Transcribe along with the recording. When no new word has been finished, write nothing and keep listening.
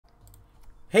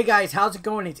Hey guys, how's it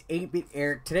going? It's 8-Bit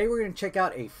Eric. Today we're going to check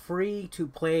out a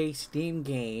free-to-play Steam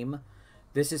game.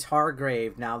 This is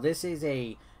Hargrave. Now this is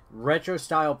a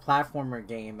retro-style platformer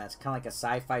game that's kind of like a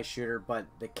sci-fi shooter, but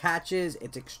the catch is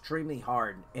it's extremely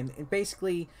hard. And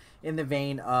basically in the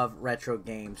vein of retro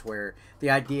games where the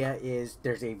idea is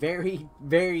there's a very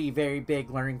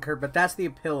big learning curve, but that's the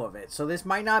appeal of it. So this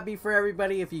might not be for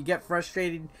everybody if you get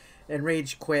frustrated and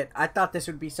rage quit. I thought this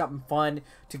would be something fun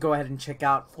to go ahead and check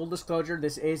out. Full disclosure,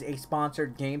 this is a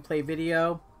sponsored gameplay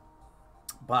video,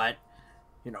 but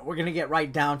you know, we're gonna get right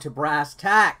down to brass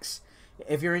tacks.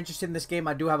 If you're interested in this game,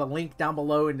 I do have a link down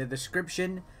below in the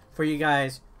description for you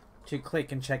guys to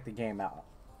click and check the game out.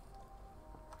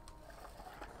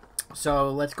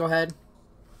 So let's go ahead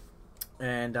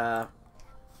and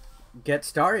get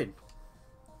started,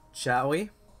 shall we?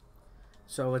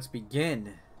 So let's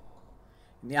begin.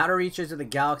 In the outer reaches of the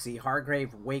galaxy,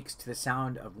 Hargrave wakes to the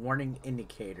sound of warning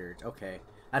indicators. Okay,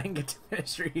 I didn't get to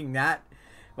finish reading that,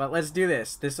 but let's do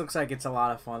this. This looks like it's a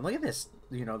lot of fun. Look at this,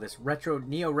 you know, this retro,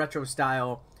 neo-retro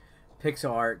style pixel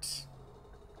arts,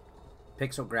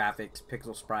 pixel graphics,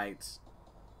 pixel sprites.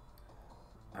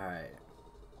 Alright,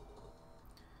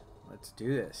 let's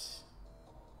do this.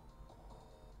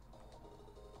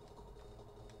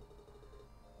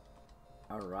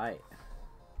 Alright.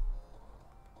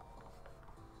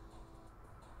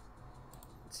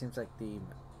 Seems like the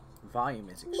volume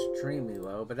is extremely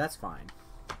low, but that's fine.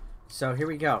 So here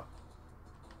we go.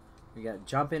 We got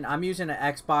jump in. I'm using an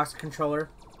Xbox controller,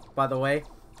 by the way.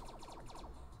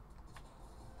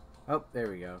 Oh,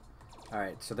 there we go.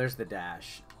 Alright, so there's the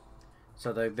dash.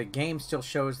 So the game still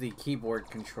shows the keyboard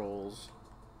controls.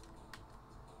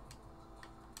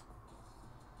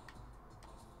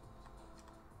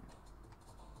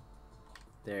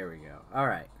 There we go.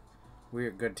 Alright.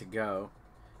 We're good to go.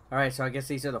 Alright, so I guess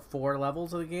these are the 4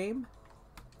 levels of the game.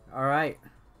 Alright.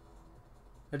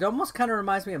 It almost kind of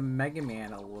reminds me of Mega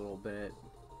Man a little bit.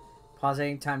 Pause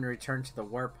any time to return to the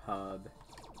warp hub.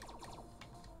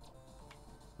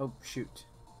 Oh, shoot.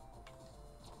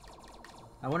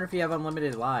 I wonder if you have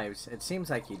unlimited lives. It seems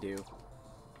like you do.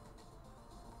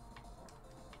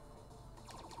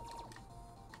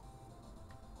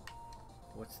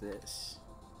 What's this?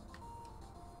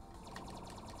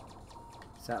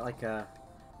 Is that like a...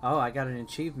 Oh, I got an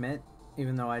achievement,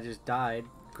 even though I just died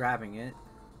grabbing it.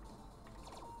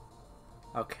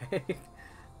 Okay.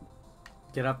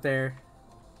 Get up there.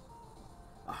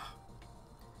 Oh.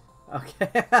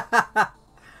 Okay.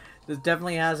 This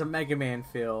definitely has a Mega Man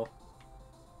feel.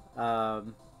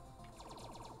 Oh.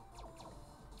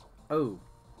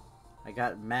 I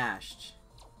got mashed.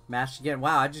 Mashed again.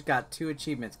 Wow, I just got 2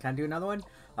 achievements. Can I do another one?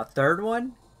 A third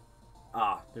one?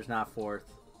 Ah, oh, there's not a 4th.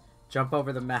 Jump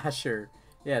over the masher.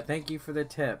 Yeah, thank you for the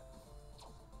tip.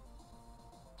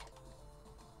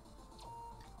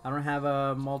 I don't have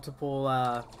a multiple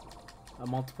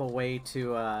way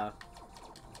to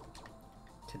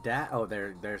dash. Oh,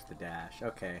 there's the dash.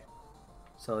 Okay,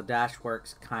 so the dash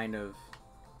works kind of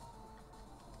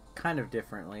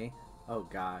differently. Oh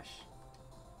gosh.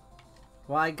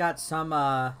 Well, I got some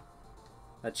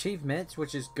achievements,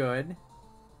 which is good.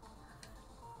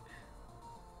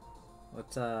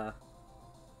 Let's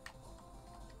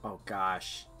Oh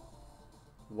gosh.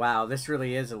 Wow, this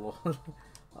really is a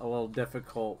little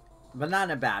difficult, but not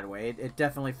in a bad way. It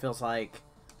definitely feels like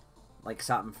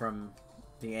something from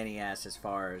the NES as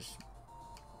far as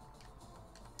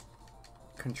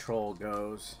control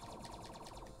goes.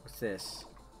 What's this?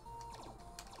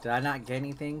 Did I not get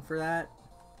anything for that?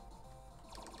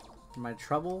 For my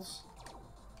troubles?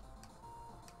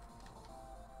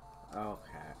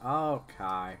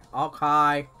 Okay.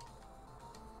 Okay.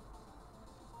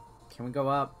 Can we go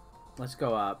up? Let's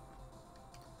go up.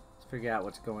 Let's figure out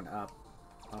what's going up.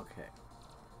 Okay.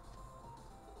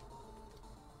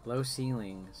 Low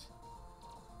ceilings.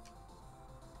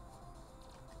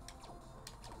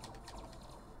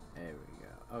 There we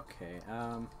go. Okay.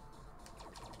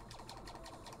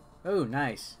 Oh,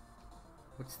 nice.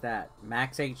 What's that?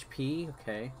 Max HP?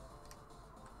 Okay.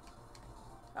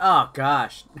 Oh,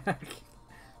 gosh.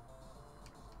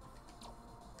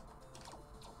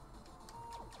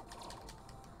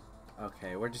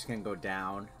 Okay, we're just gonna go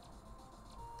down.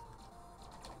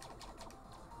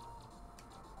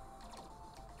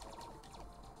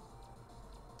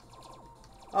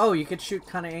 Oh, you could shoot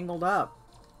kind of angled up.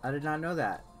 I did not know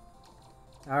that.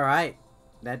 Alright.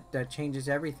 That changes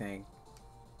everything.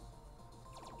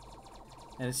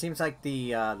 And it seems like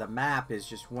the map is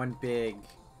just one big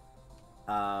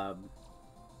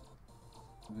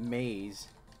maze.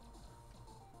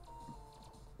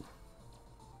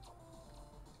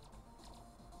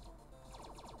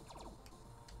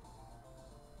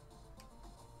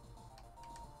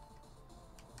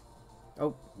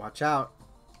 Oh, watch out.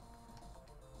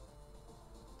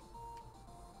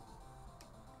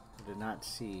 I did not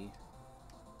see.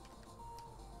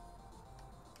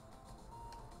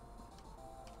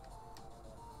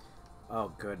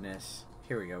 Oh, goodness.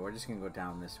 Here we go. We're just going to go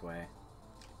down this way.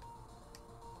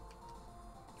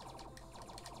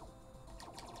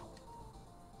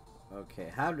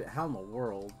 Okay, how in the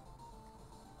world?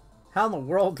 How in the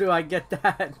world do I get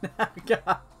that?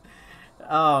 God.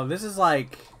 Oh, this is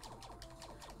like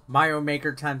Mario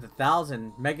Maker times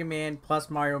 1,000. Mega Man plus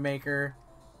Mario Maker.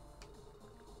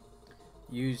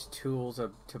 Use tools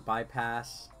to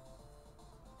bypass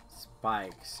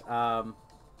spikes.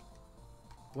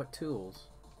 What tools?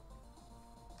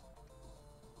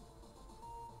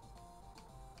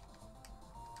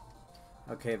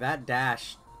 Okay, that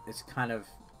dash is kind of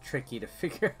tricky to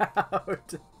figure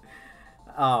out.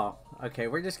 Oh, okay,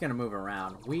 we're just gonna move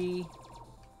around.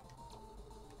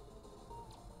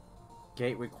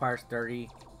 Gate requires 30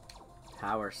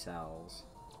 power cells.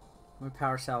 How many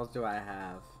power cells do I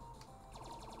have?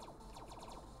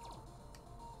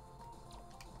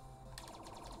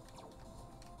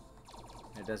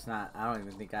 It does not. I don't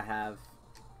even think I have.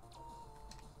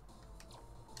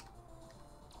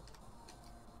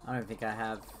 I don't even think I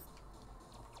have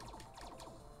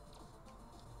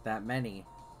that many.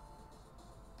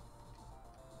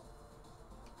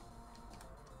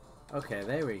 Okay,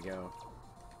 there we go.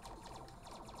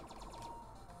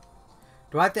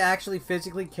 Do I have to actually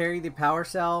physically carry the power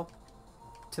cell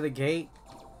to the gate?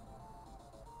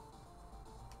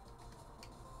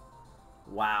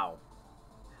 Wow.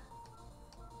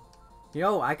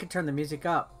 Yo, I could turn the music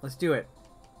up. Let's do it.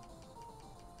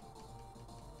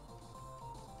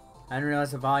 I didn't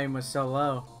realize the volume was so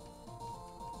low.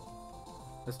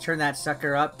 Let's turn that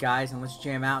sucker up, guys, and let's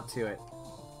jam out to it.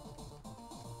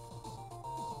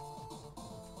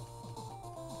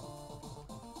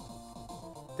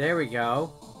 There we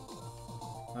go.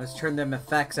 Let's turn them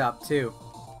effects up, too.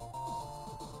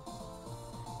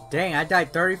 Dang, I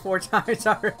died 34 times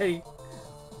already.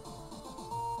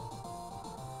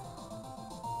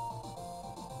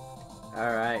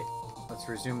 Alright, let's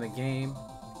resume the game.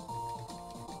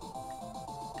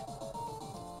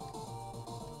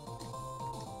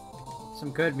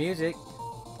 Some good music.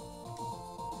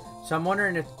 So I'm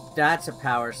wondering if that's a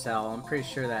power cell. I'm pretty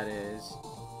sure that is.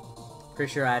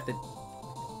 Pretty sure I have to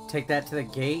take that to the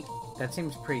gate. That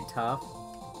seems pretty tough.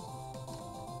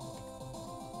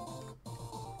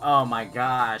 Oh my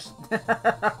gosh.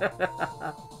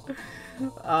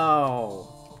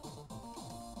 Oh.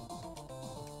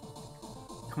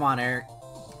 Come on, Eric.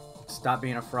 Stop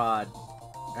being a fraud.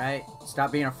 Right?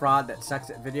 Stop being a fraud that sucks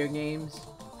at video games.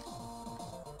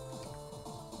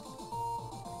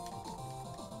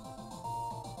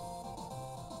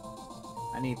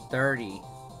 I need 30.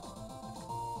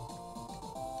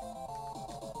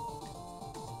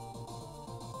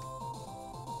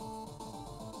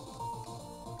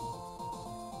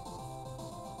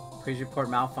 Please report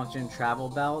malfunction in travel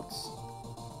belts.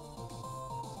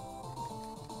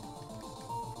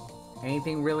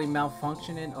 Anything really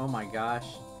malfunctioning? Oh my gosh.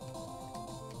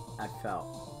 I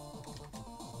fell.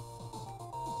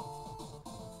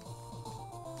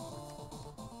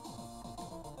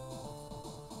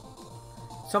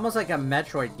 It's almost like a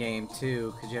Metroid game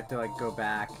too, because you have to like go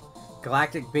back.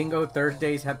 Galactic Bingo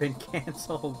Thursdays have been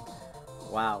canceled.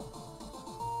 Wow.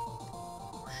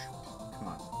 Come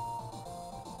on.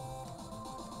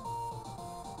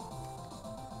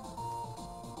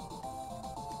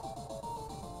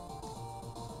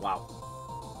 Wow.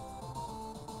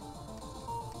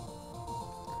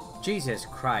 Jesus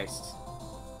Christ.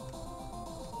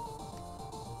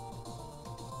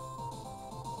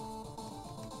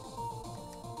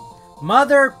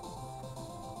 Mother...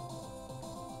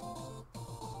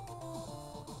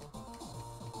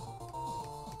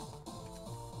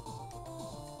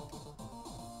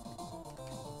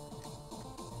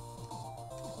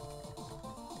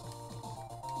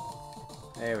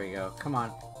 There we go. Come on.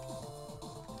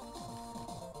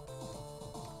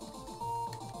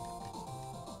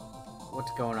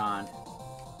 What's going on?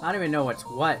 I don't even know what's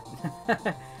what.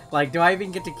 Like, do I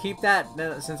even get to keep that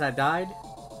since I died?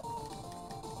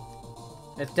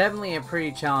 It's definitely a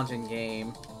pretty challenging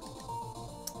game.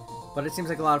 But it seems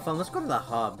like a lot of fun. Let's go to the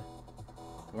hub.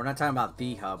 We're not talking about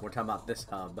the hub. We're talking about this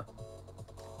hub.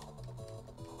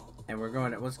 And we're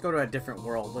going to... Let's go to a different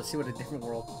world. Let's see what a different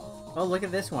world... Oh, look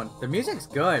at this one. The music's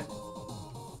good.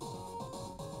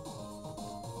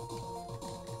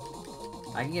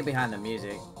 I can get behind the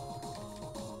music.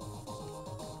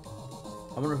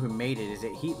 I wonder who made it. Is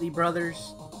it Heatley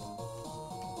Brothers?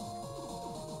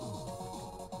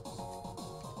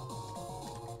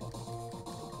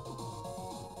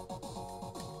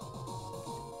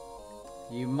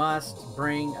 You must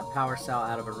bring a power cell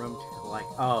out of a room to collect...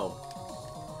 Oh.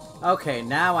 Okay,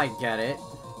 now I get it.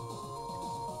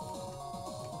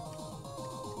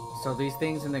 So these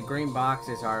things in the green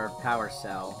boxes are a power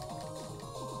cell.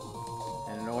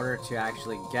 And in order to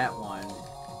actually get one,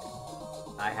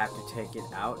 I have to take it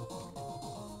out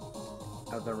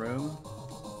of the room.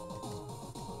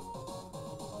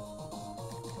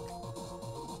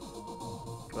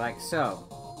 Like so.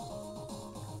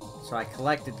 So I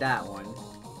collected that one.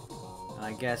 And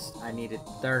I guess I needed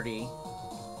 30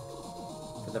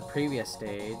 for the previous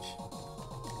stage.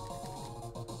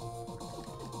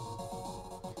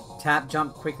 Tap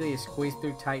jump quickly to squeeze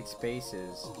through tight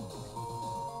spaces.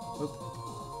 Oop.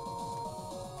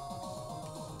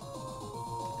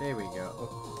 There we go.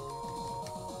 Oop.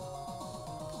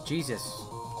 Jesus.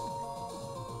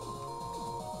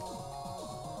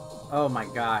 Oh my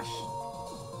gosh.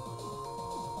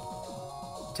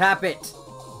 Tap it!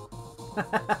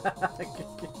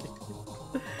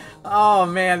 Oh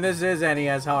man, this is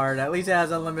NES hard. At least it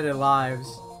has unlimited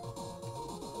lives.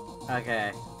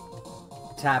 Okay.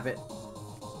 Tap it.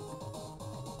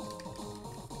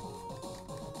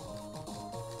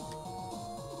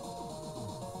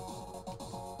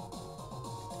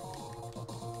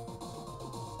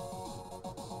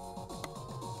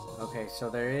 Okay, so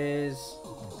there is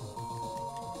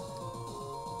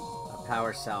a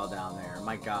power cell down there.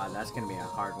 My god, that's gonna be a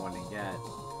hard one to get.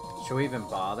 Should we even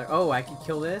bother? Oh, I can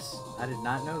kill this? I did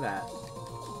not know that.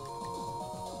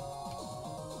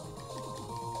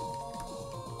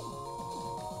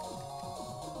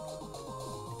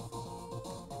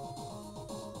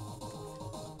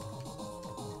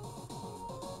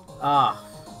 Ah.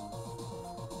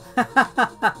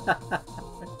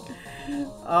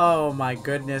 Oh my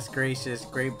goodness gracious,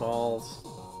 great balls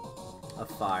of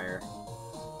fire.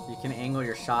 You can angle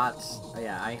your shots. Oh,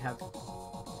 yeah, I have...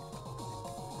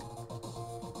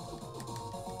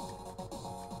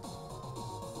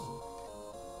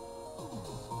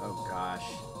 Oh gosh.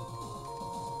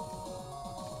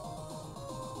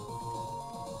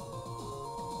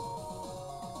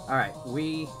 Alright,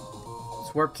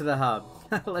 let's warp to the hub.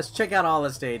 Let's check out all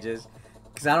the stages,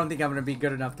 because I don't think I'm going to be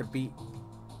good enough to beat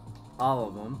all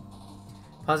of them.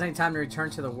 Pause any time to return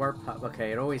to the warp hub.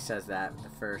 Okay, it always says that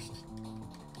at first.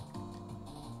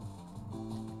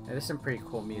 Yeah, there's some pretty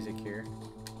cool music here.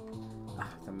 Ah,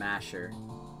 the masher.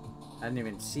 I didn't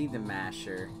even see the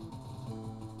masher.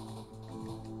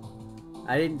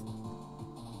 I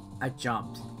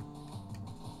jumped.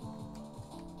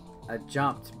 I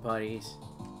jumped, buddies.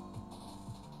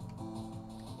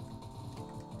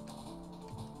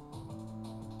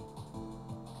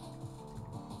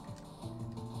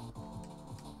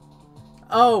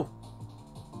 Oh!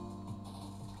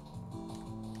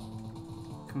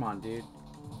 Come on, dude.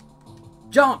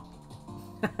 Jump!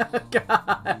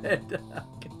 God.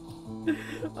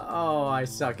 Oh, I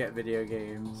suck at video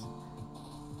games.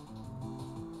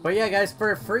 But yeah, guys,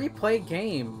 for a free play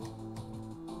game,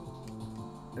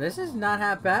 this is not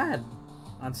that bad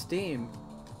on Steam.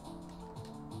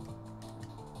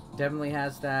 Definitely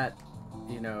has that,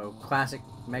 you know, classic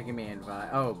Mega Man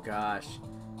vibe. Oh, gosh.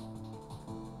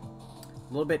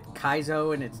 A little bit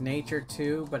Kaizo in its nature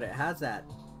too, but it has that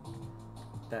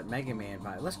Mega Man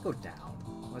vibe. Let's go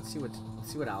down. Let's see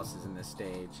what else is in this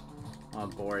stage. I'm on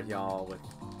board, y'all, with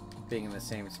being in the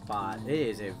same spot. It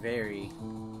is a very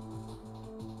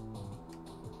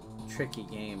tricky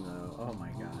game, though. Oh my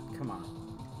god, come on.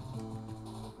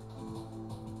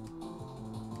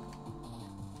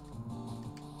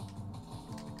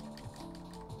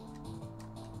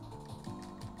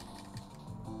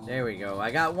 There we go.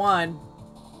 I got one.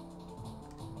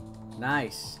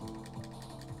 Nice.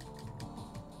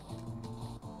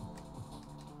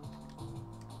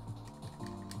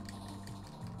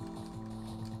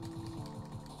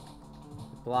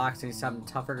 Blocks need something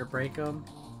tougher to break them.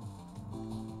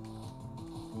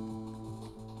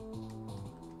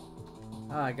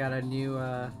 Oh, I got a new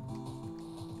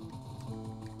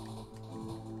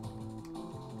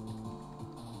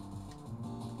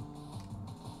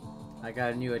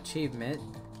achievement.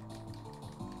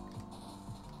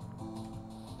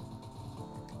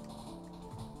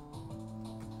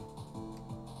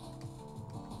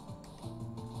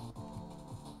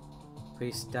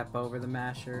 Please step over the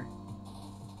masher.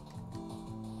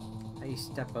 How you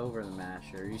step over the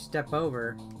masher? You step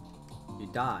over, you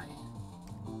die.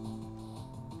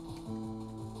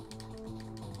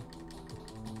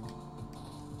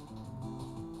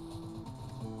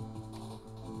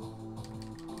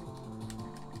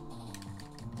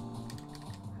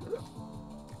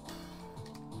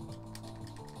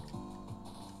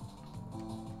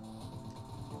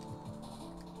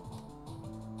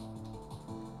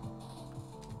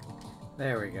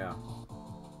 There we go.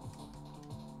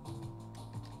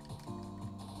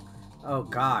 Oh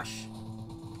gosh.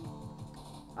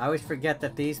 I always forget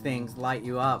that these things light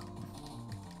you up.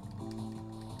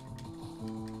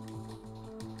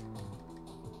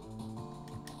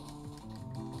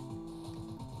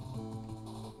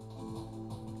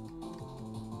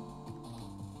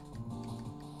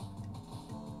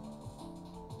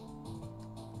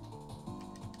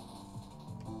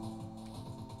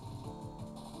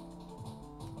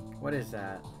 What is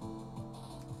that?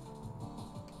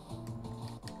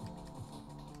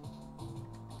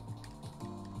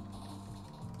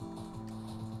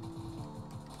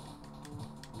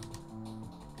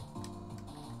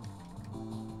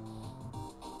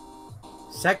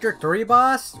 Sector 3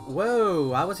 boss?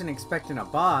 Whoa, I wasn't expecting a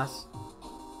boss.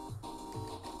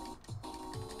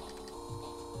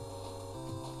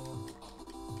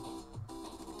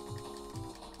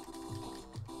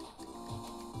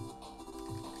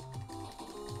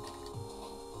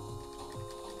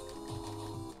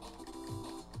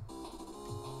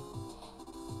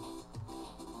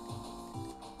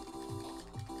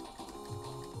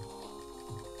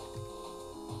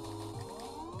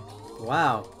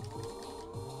 Wow.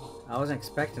 I wasn't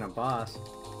expecting a boss.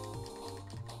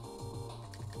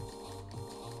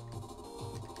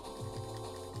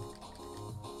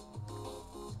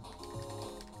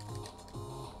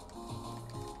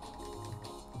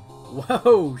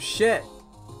 Whoa, shit.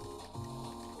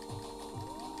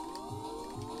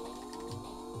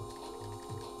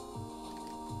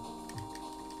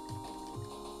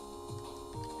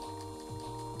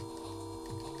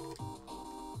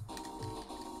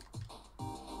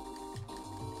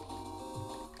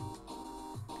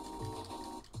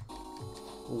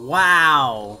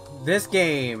 Wow, this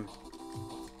game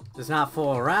does not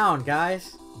fool around,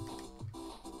 guys.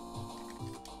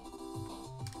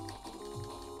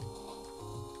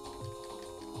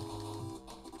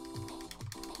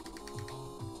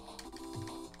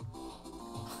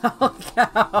 Oh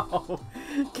no!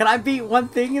 Can I beat one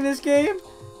thing in this game?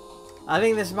 I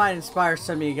think this might inspire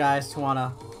some of you guys to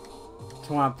wanna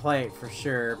play it for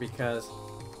sure, because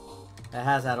it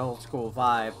has that old school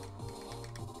vibe.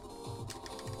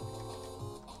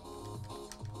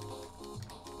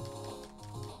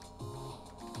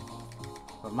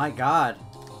 But my god.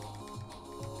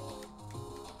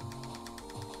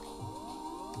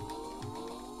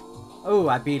 Oh,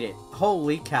 I beat it.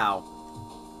 Holy cow.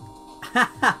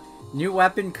 New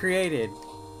weapon created.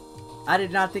 I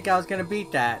did not think I was going to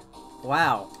beat that.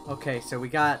 Wow. Okay, so we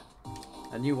got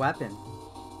a new weapon.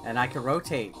 And I can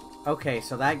rotate. Okay,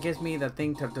 so that gives me the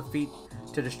thing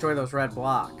to destroy those red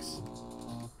blocks.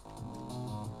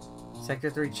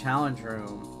 Sector 3 challenge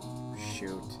room.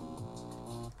 Shoot.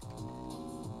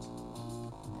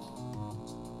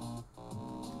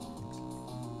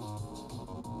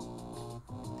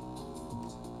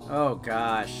 Oh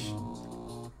gosh.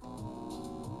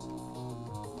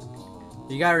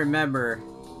 You gotta remember,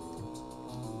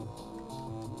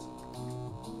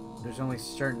 there's only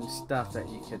certain stuff that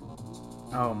you could...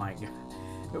 Oh my god.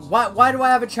 Why do I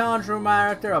have a challenge room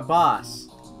right there? A boss.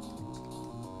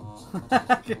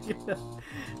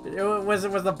 Was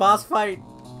the boss fight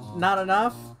not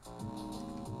enough?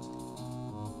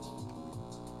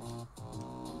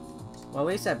 Well, at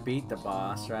least I beat the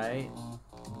boss, right?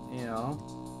 You know.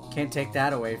 Can't take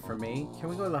that away from me. Can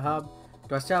we go to the hub?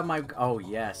 Do I still have my... Oh,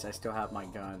 yes. I still have my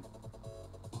gun.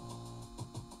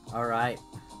 Alright.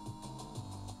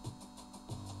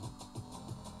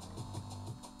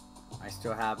 I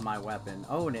still have my weapon.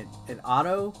 Oh, and it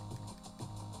auto?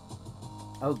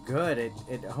 Oh, good.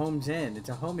 It homes in. It's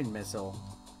a homing missile.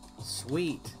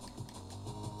 Sweet.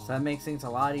 So that makes things a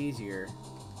lot easier.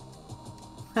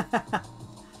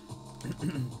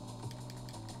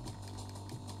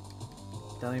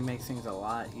 Definitely makes things a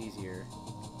lot easier.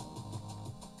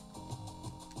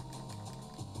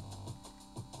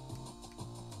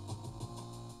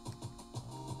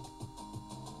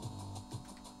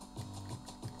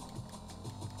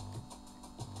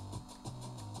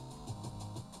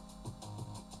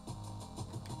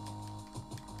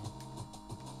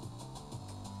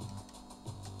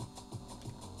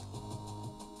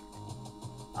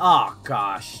 Oh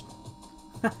gosh.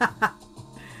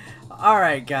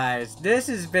 Alright guys, this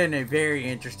has been a very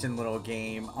interesting little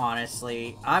game,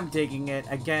 honestly. I'm digging it.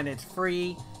 Again, it's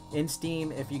free in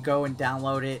Steam if you go and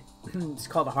download it. It's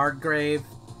called Hargrave.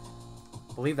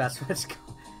 I believe that's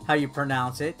how you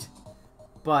pronounce it.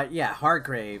 But yeah,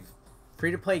 Hargrave.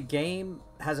 Free-to-play game,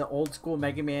 has an old school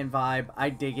Mega Man vibe. I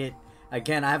dig it.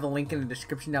 Again, I have a link in the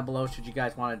description down below should you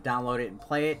guys want to download it and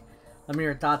play it. Let me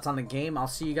know your thoughts on the game. I'll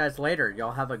see you guys later.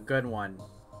 Y'all have a good one.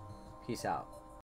 Peace. Peace out.